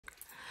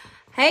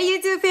Hey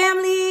YouTube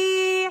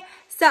family!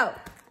 So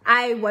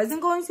I wasn't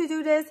going to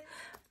do this.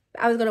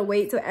 I was gonna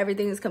wait till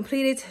everything is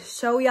completed to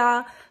show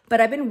y'all,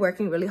 but I've been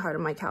working really hard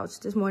on my couch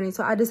this morning,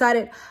 so I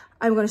decided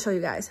I'm gonna show you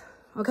guys.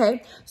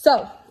 Okay,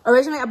 so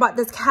originally I bought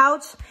this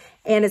couch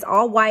and it's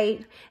all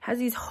white, has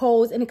these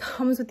holes, and it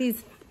comes with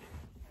these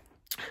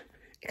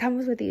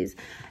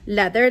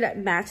leather that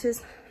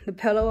matches the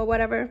pillow or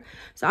whatever.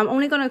 So I'm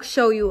only gonna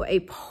show you a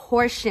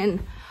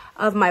portion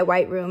of my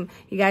white room.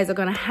 You guys are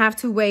gonna have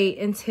to wait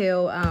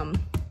until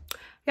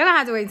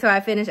I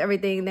finish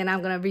everything, then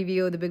I'm gonna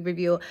review the big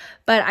review.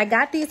 But I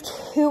got these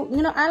cute,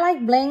 you know, I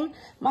like bling.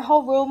 My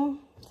whole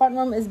room, front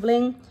room is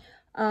bling.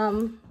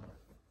 Where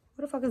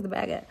the fuck is the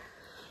bag at?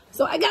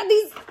 So I got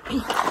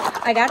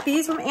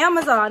these from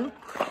Amazon.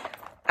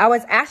 I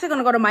was actually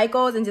gonna go to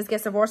Michael's and just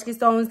get Swarovski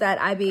stones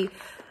that I be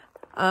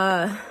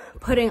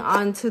putting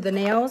onto the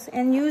nails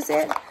and use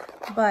it,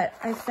 but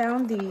I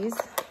found these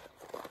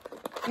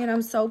and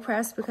I'm so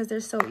pressed because they're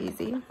so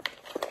easy.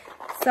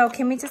 So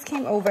Kimmy just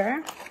came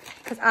over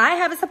because I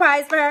have a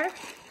surprise for her.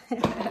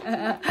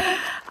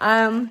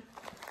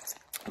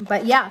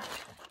 But yeah,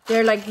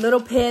 they're like little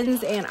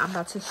pins and I'm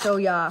about to show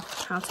y'all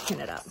how to pin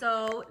it up.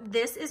 So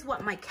this is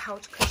what my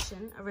couch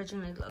cushion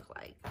originally looked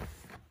like.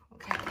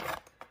 Okay,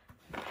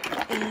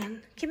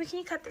 and Kimmy, can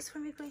you cut this for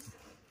me please?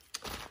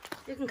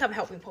 You can come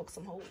help me poke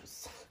some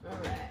holes. All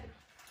right.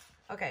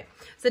 Okay,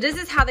 so this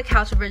is how the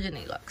couch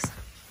originally looks.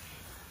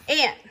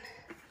 And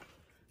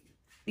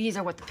these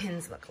are what the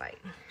pins look like.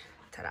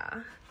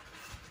 Ta-da.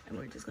 And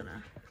we're just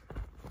gonna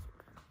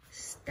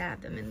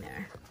stab them in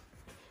there.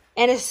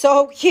 And it's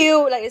so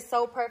cute, like it's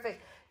so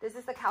perfect. This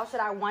is the couch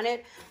that I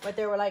wanted, but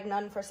there were like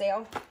none for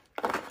sale.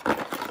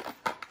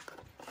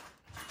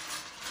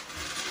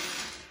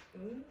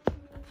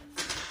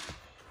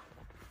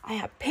 I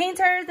have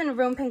painters in the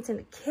room painting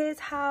the kids'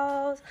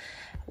 house.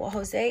 What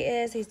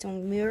Jose is, he's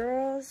doing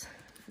murals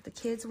that the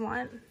kids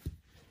want.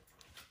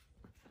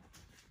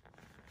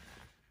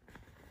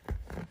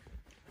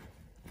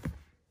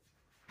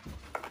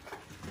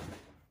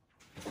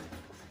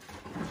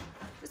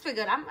 It's pretty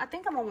good. I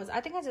think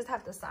I just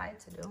have the side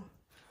to do.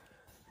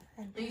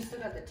 And you still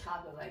got the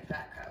top of like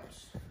that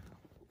couch.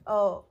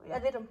 Oh, yeah, I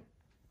did them.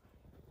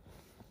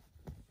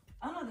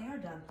 Oh no, they are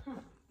done.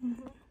 Huh.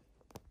 Mm-hmm.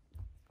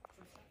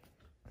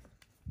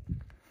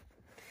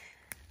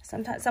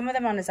 Sometimes some of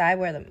them on the side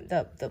where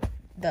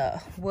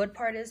the wood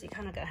part is, you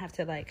kind of gonna have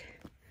to like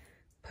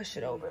push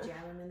it over.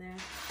 Jam them in there.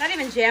 Not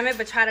even jam it,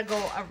 but try to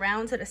go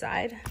around to the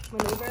side.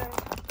 Maneuver.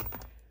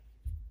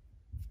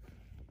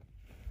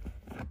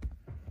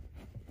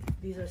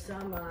 These are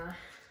some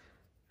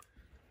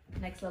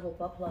next level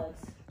butt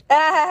plugs.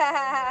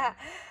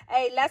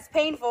 Hey, less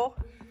painful.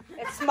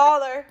 It's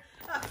smaller.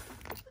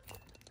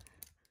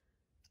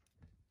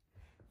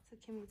 So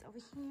Kimmy's over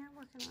here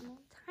working on it.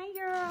 Hi,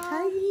 girl.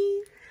 Hi.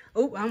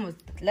 Oh, I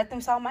almost let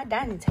them saw my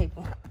dining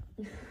table.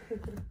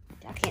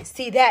 I can't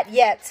see that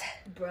yet.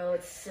 Bro,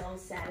 it's so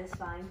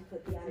satisfying to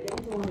put the other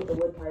into one with the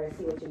wood part and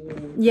see what you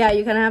mean. Yeah,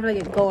 you kind of have to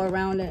like go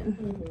around it.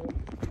 Mm-hmm.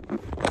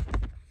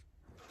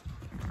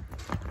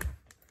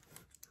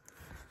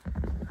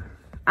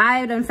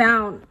 I done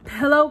found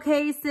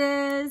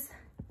pillowcases.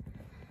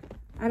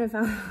 I done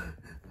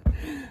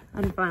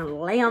found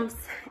lamps.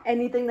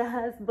 Anything that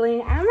has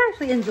bling. I'm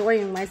actually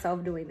enjoying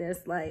myself doing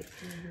this. Like,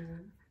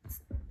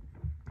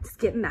 just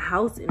getting the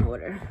house in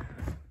order.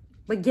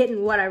 But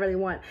getting what I really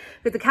want.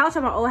 Because the couch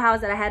at my old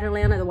house that I had in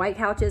Atlanta, the white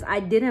couches,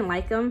 I didn't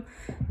like them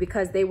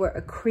because they were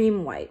a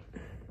cream white.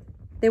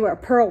 They were a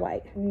pearl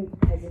white.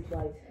 Peasant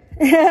white.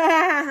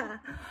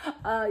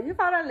 You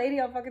found a lady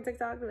on fucking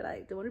TikTok who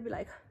like, they want to be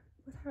like,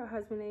 what's her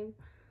husband's name?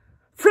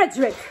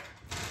 Frederick.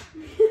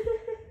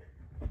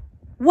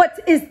 What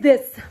is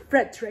this,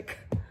 Frederick?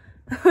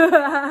 Is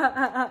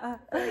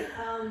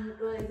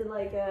it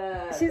like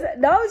a...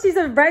 She's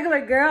a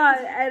regular girl,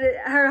 and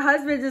her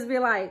husband just be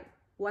like,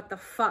 what the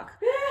fuck?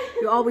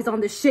 You're always on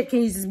this shit.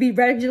 Can you just be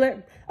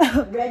regular?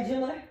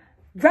 Regular?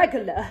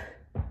 Regular.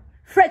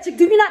 Frederick,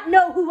 do you not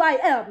know who I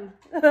am?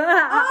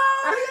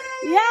 Oh,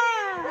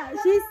 yeah,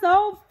 she's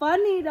so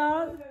funny,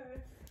 dog.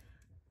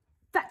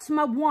 Fetch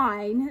my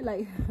wine.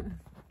 Like,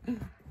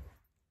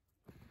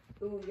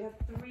 ooh, you have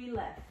 3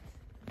 left.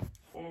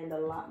 And a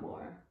lot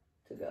more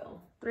to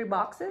go. 3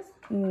 boxes?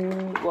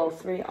 Well,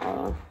 3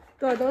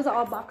 Those are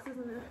all boxes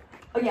in there.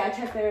 Oh yeah, I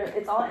checked there.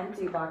 It's all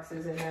empty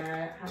boxes in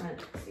there. I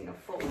haven't seen a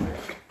full one.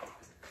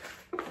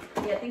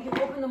 Yeah, I think you've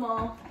opened them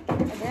all. I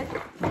did?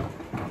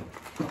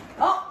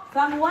 Oh,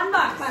 found 1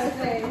 box. I was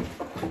saying.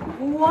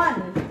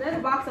 1. There's a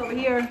box over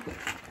here.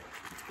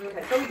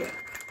 Okay, go get it.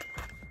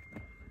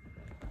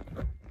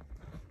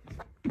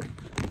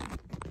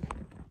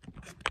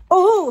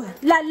 Ooh,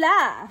 la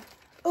la.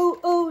 Ooh,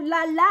 ooh,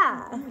 la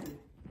la.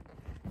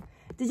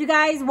 Did you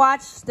guys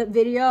watch the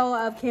video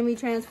of Kimmy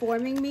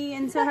transforming me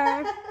into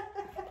her?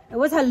 It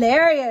was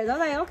hilarious. I was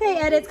like, okay,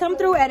 edits, come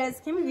through, edits.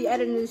 Kimmy be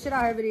editing the shit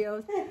out of her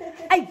videos.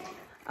 Hey,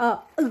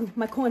 ooh,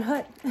 my corn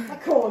hut. My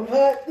corn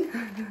hut.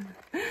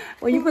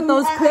 When you put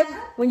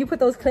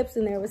those clips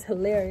in there, it was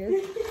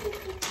hilarious.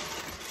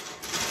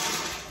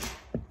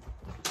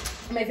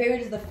 My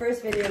favorite is the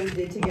first video we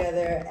did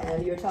together,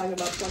 and you were talking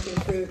about plucking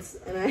fruits,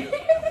 and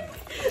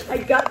I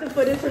got the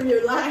footage from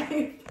your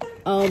live.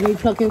 Oh, me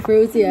plucking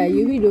fruits? Yeah,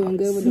 you be doing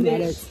good with the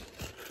edits.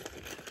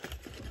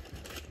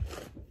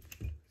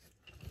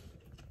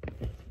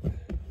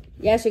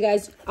 Yes, you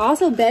guys.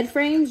 Also, bed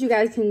frames. You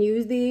guys can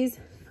use these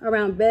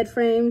around bed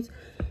frames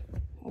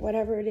or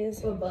whatever it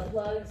is. Or butt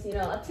plugs, you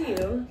know, up to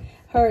you.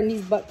 Her and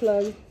these butt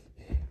plugs.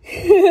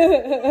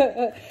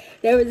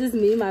 There was this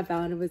meme I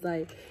found. It was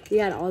like, he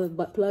had all the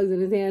butt plugs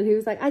in his hand. He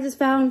was like, I just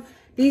found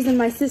these in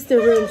my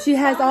sister's room. She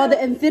has all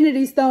the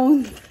infinity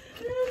stones.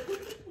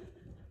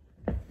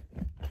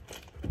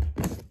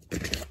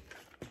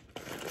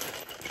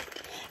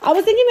 I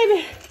was thinking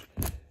maybe,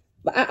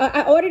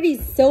 I ordered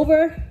these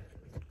silver,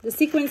 the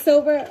sequin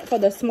silver for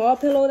the small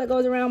pillow that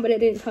goes around, but it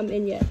didn't come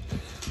in yet.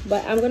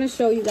 But I'm going to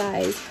show you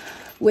guys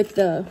with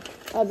the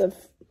other,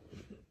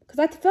 because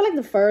I feel like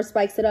the fur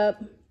spikes it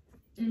up.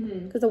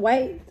 Because the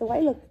white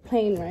look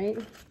plain, right?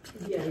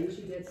 Yeah, you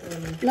should get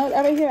some. No,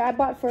 right here, I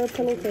bought fur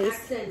pillowcase.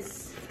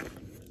 Accents.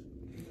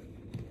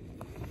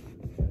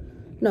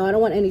 No, I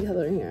don't want any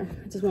color in here.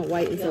 I just want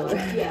white and silver.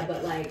 Yeah,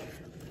 but like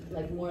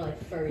more like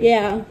furry.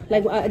 Yeah,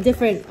 like a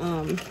different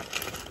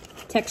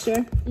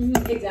texture.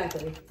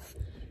 Exactly.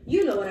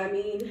 You know what I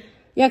mean.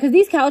 Yeah, because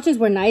these couches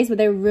were nice, but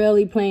they're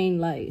really plain.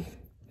 Like,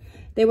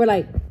 they were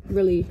like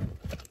really,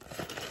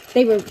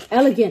 they were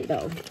elegant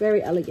though.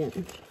 Very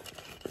elegant.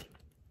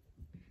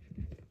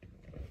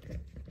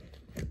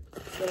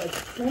 They're like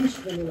French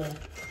vanilla.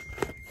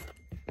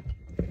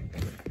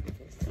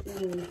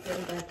 Ooh, going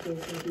back here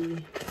is gonna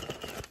be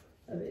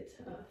a bit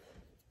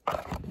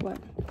tough. What?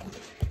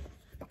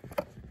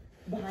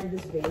 Behind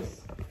this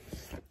vase.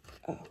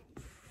 Oh.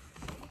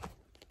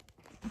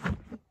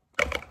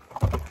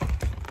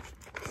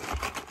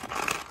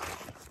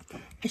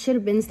 I should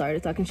have been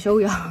started so I can show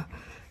y'all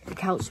the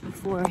couch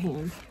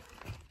beforehand.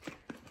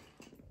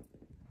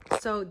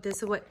 So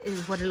this is what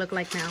it looked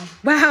like now.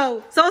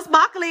 Wow, so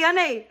sparkly,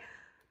 honey.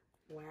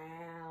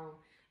 Wow.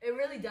 It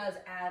really does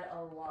add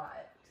a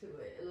lot to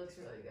it. It looks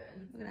really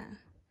good. Look at that.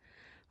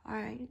 All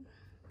right.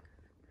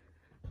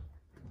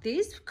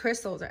 These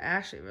crystals are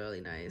actually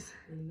really nice.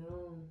 I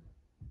know.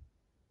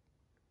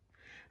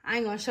 I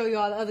ain't gonna show you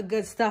all the other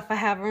good stuff I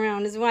have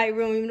around this white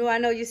room, even though I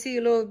know you see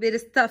a little bit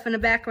of stuff in the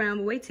background,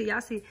 but wait till y'all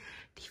see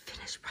the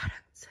finished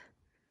products.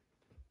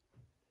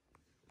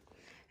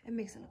 It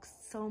makes it look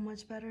so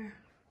much better.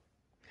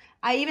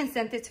 I even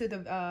sent it to the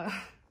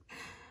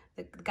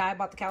guy I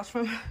bought the couch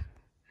from.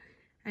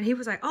 And he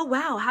was like, oh,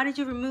 wow, how did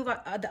you remove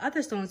the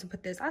other stones to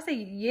put this? I said,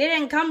 you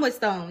didn't come with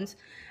stones.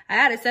 I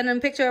had to send him a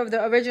picture of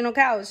the original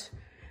couch.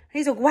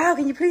 He's like, wow,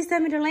 can you please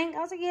send me the link? I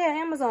was like, yeah,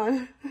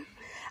 Amazon.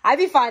 I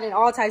be finding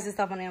all types of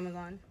stuff on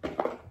Amazon.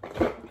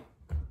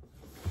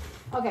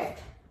 Okay,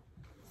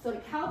 so the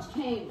couch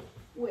came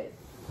with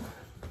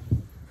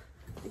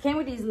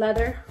these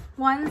leather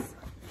ones,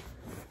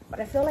 but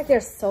I feel like they're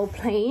so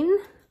plain.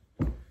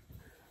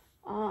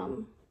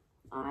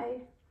 I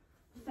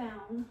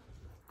found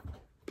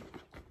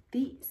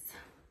these.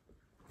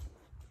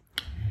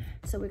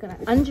 So we're gonna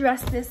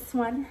undress this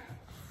one.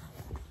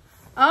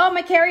 Oh,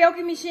 my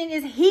karaoke machine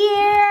is here.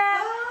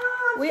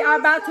 Oh, we are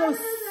about to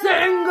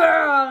sing,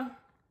 girl.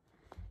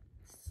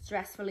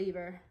 Stress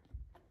reliever.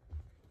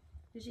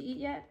 Did you eat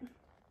yet?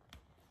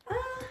 A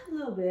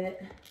little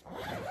bit.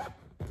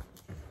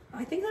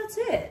 I think that's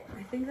it.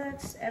 I think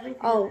that's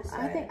everything. Oh,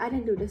 I think I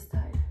didn't do this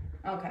side.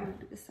 Okay. I'm gonna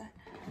do this side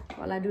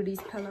while I do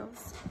these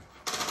pillows.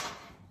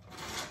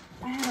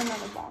 I have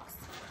another box.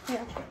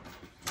 Here.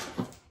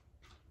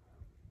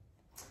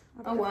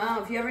 Oh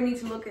wow, if you ever need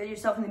to look at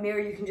yourself in the mirror,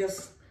 you can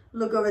just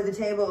look over the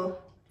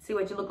table, see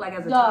what you look like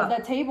as a top.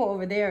 That table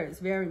over there is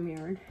very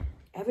mirrored.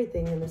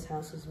 Everything in this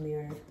house is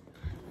mirrored.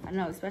 I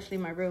know, especially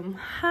my room.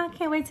 I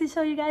can't wait to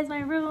show you guys my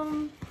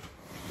room.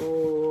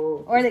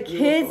 Oh, or the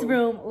kids'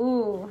 room.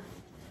 Ooh.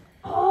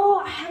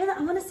 Oh,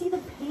 I want to see the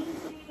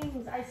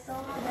paintings. I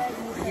saw that.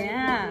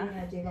 Yeah.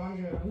 At Jay's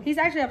room. He's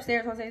actually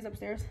upstairs. I'll say he's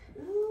upstairs.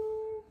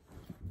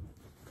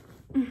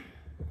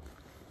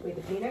 Wait,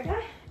 the painter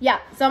guy? Yeah.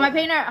 So my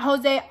painter,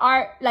 Jose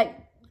Art, like,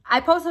 I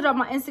posted on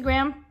my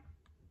Instagram.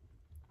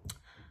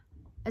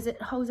 Is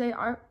it Jose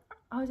Art?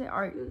 Jose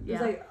Art. Yeah.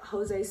 It's like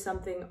Jose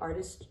something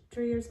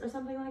artistry or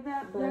something like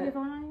that. But Do I have your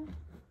phone on you?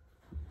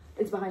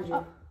 It's behind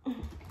you. I'm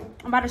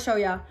about to show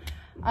y'all.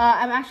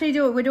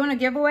 We're doing a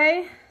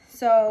giveaway.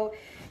 So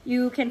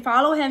you can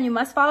follow him. You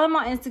must follow him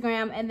on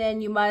Instagram, and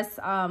then you must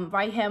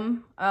write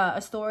him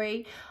a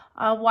story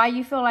why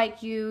you feel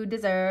like you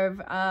deserve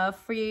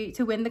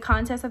to win the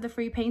contest of the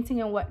free painting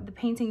and what the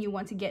painting you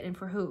want to get and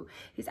for who.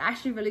 He's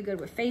actually really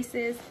good with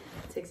faces.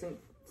 It's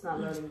not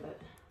loading, but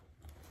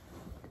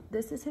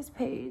this is his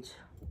page.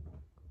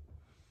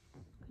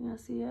 Can y'all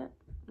see it?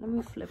 Let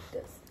me flip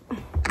this.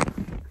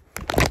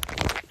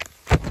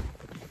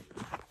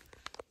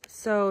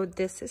 So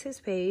this is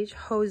his page,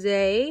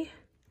 Jose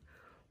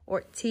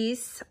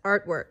Ortiz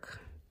Artwork.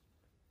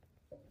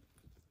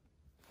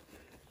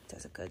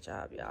 Does a good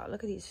job, y'all.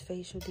 Look at these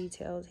facial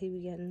details he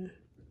be getting.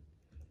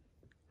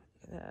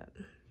 Look at that.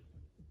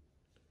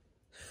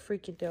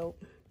 freaking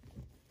dope.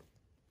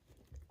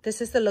 This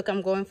is the look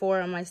I'm going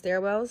for on my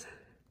stairwells.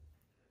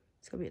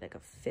 It's gonna be like a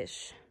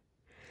fish.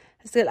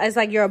 It's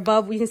like you're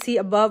above, you can see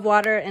above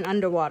water and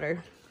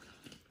underwater.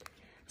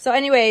 So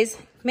anyways,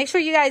 make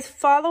sure you guys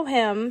follow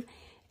him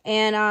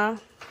and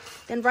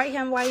write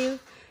him why you,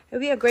 it'll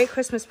be a great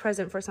Christmas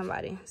present for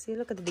somebody. See,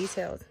 look at the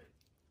details.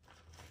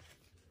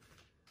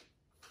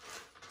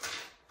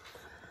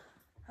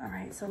 All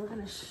right, so we're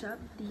gonna shove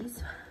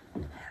these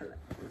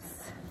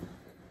pillows.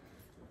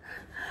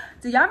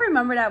 Do y'all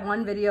remember that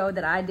one video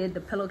that I did,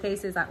 the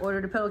pillowcases? I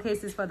ordered the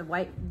pillowcases for the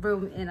white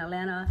room in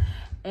Atlanta,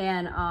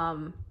 and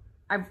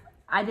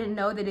I didn't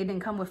know that they didn't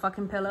come with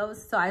fucking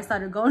pillows. So I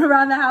started going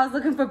around the house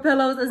looking for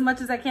pillows as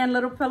much as I can,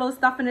 little pillows,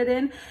 stuffing it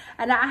in.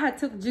 And I had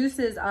took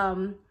Juice's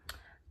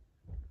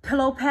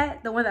pillow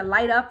pet, the one that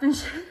light up and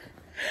shit.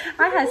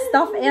 I had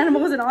stuffed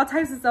animals and all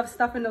types of stuff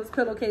stuffed in those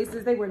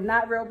pillowcases. They were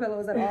not real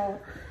pillows at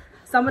all.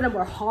 Some of them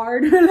were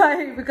hard,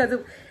 like, because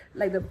of,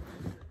 like,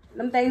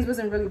 them things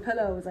wasn't really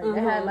pillows. Like,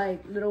 they had,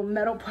 like, little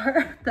metal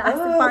part,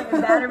 plastic parts,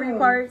 and battery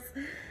parts.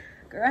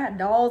 Girl, I had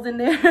dolls in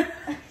there.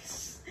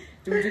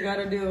 Do what you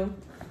gotta do.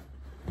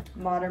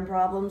 Modern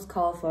problems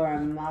call for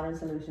modern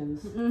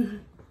solutions. Mm-hmm.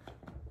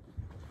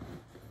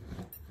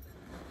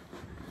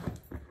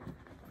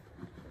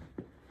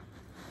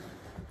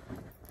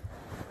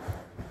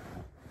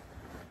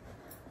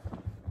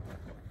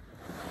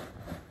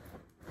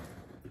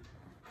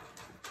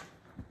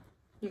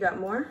 You got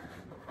more?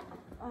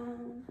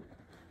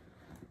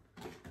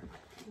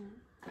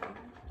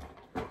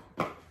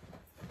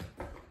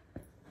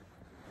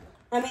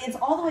 I mean, it's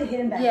all the way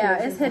hidden back there.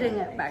 Yeah, it's hitting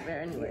it back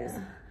there anyways.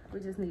 Yeah. We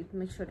just need to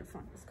make sure the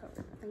front is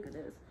covered. I think it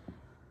is.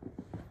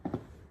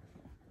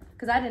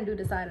 Because I didn't do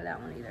the side of that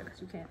one either, because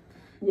you can't.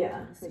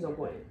 Yeah, there's no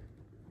point.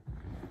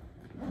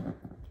 I'm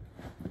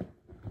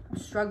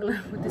struggling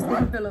with this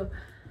damn pillow.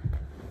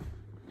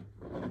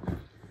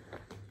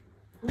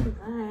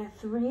 Alright,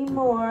 3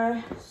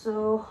 more.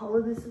 So all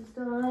of this is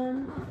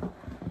done.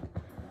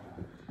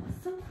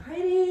 So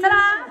pretty.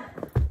 Ta-da!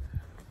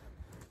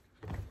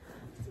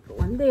 Put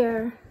one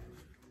there.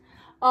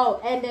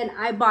 Oh, and then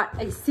I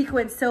bought a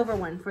sequin silver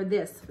one for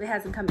this. It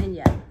hasn't come in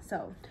yet.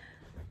 So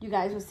you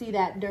guys will see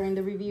that during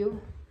the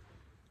review.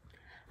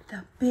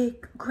 The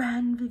big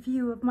grand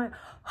review of my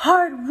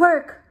hard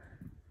work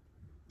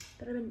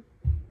that I've been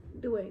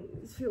doing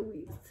these few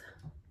weeks.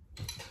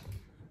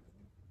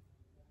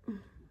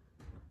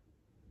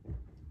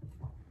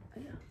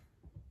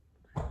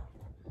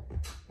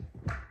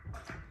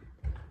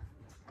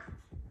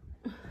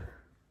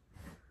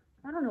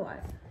 I don't know why.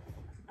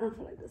 I don't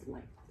feel like this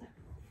light.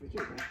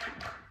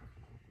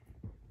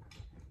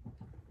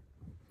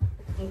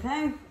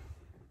 Okay,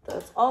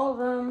 that's all of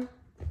them.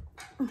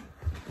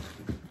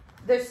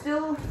 There's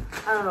still,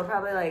 I don't know,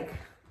 probably like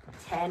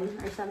 10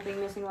 or something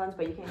missing ones,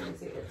 but you can't even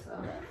see it,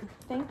 so.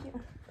 Thank you.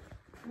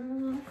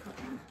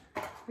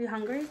 Are you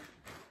hungry?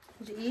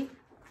 Did you eat?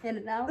 In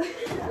and out?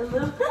 A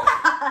little.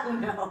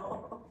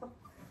 No.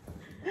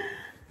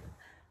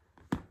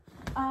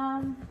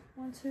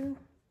 1, 2.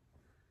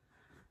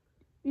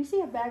 You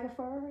see a bag of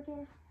fur right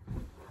there?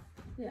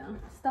 Yeah,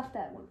 stuff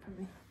that one for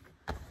me.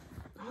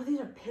 Oh, these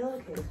are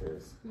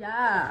pillowcases.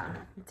 Yeah,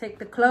 you take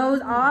the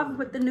clothes off,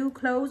 put the new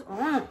clothes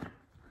on.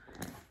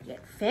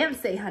 Get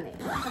fancy, honey.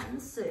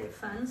 Fancy,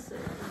 fancy.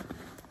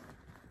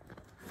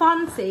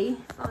 Fancy.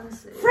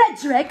 Fancy.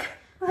 Frederick.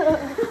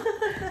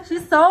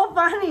 She's so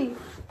funny.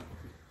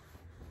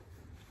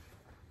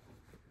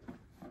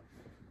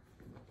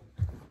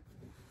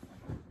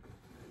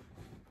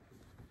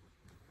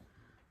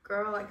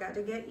 Girl, I got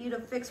to get you to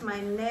fix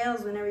my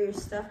nails whenever your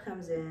stuff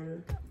comes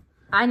in.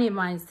 I need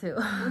mine too.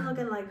 I'm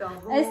looking like a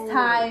whole... It's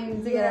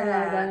time to get it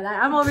done.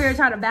 I'm over here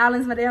trying to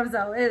balance my damn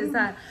self. It is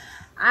time.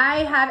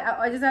 I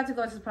just have to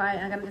go to supply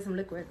and I gotta get some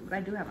liquid, but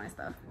I do have my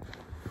stuff.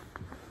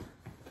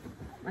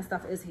 My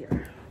stuff is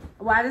here.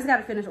 Well, I just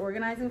gotta finish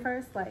organizing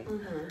first. Like,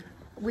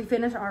 we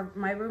finished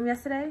my room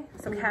yesterday,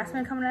 so Cass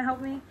been coming to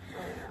help me.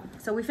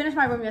 So we finished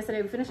my room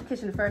yesterday. We finished the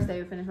kitchen the first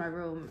day. We finished my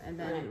room, and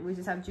then we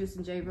just have Juice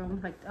and Jayy room,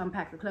 like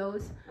unpack the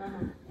clothes,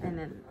 and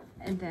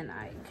then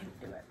I can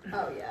do it.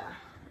 Oh yeah,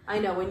 I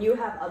know. When you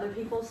have other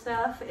people's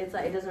stuff, it's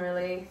like it doesn't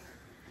really.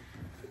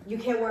 You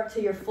can't work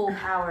to your full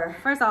power.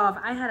 First off,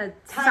 I had a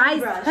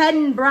size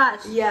 10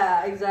 brush.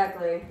 Yeah,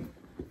 exactly.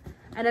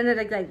 And then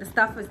like the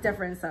stuff was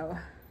different, so.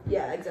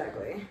 Yeah,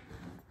 exactly.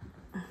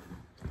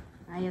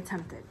 I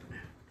attempted.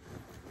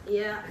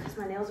 Yeah, because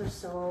my nails are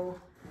so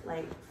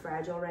like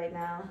fragile right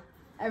now.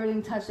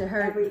 Everything touched it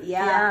hurt.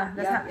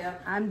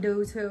 I'm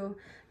due too.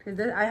 Because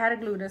I had to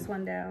glue this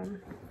one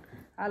down.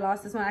 I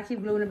lost this one. I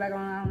keep gluing it back on.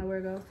 I don't know where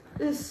it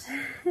goes.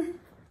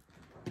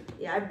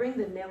 Yeah, I bring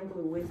the nail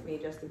glue with me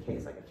just in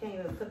case. Like, I can't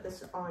even put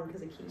this on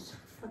because it keeps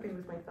fucking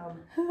with my thumb.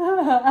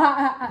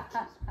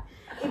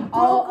 It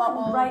broke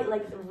right.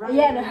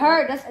 Yeah, and it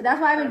hurt. That's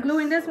why I've been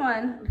gluing this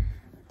one.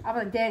 I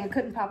was like, dang, I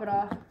couldn't pop it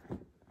off.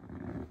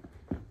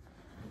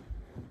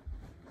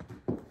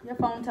 Your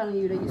phone telling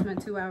you that you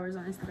spent 2 hours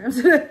on Instagram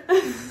today.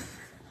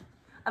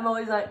 I'm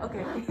always like,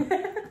 okay.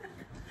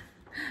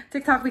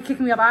 TikTok be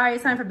kicking me up. All right,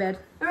 it's time for bed.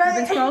 Right.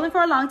 You've been scrolling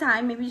for a long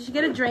time. Maybe you should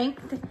get a drink.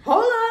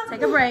 Hold up.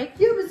 Take a break.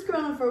 You've been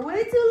scrolling for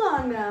way too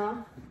long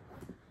now.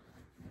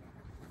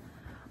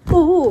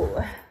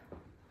 Ooh.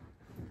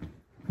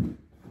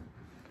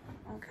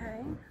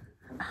 Okay.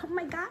 Oh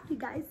my God, you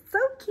guys, so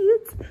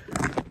cute.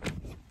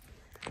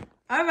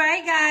 All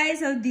right, guys,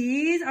 so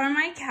these are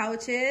my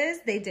couches.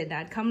 They did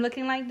not come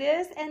looking like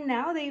this, and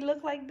now they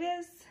look like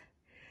this.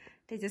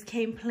 They just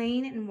came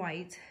plain and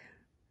white.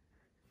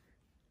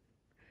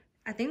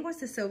 I think once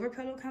the silver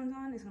pillow comes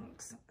on, it's gonna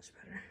look so much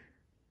better.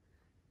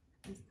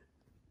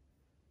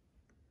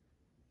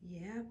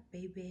 Yeah,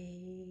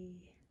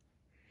 baby.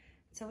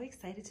 So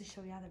excited to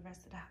show y'all the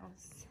rest of the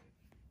house.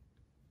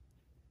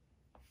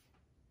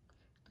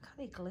 Look how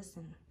they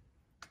glisten.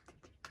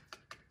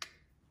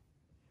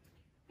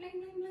 Bling,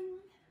 bling, bling.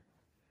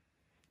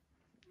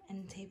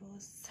 End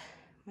tables.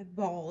 My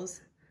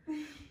balls.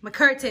 My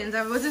curtains.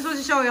 I wasn't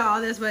supposed to show y'all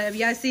all this, but if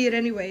y'all see it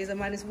anyways, I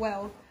might as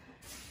well.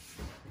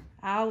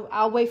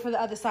 I'll wait for the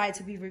other side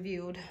to be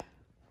reviewed.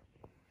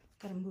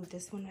 Gotta move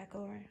this one back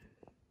over.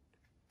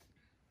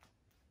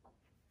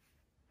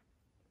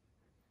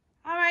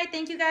 All right,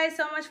 thank you guys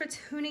so much for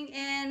tuning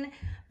in.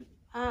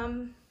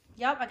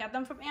 Yep, I got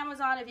them from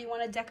Amazon if you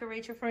want to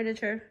decorate your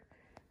furniture.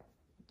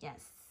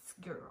 Yes,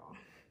 girl.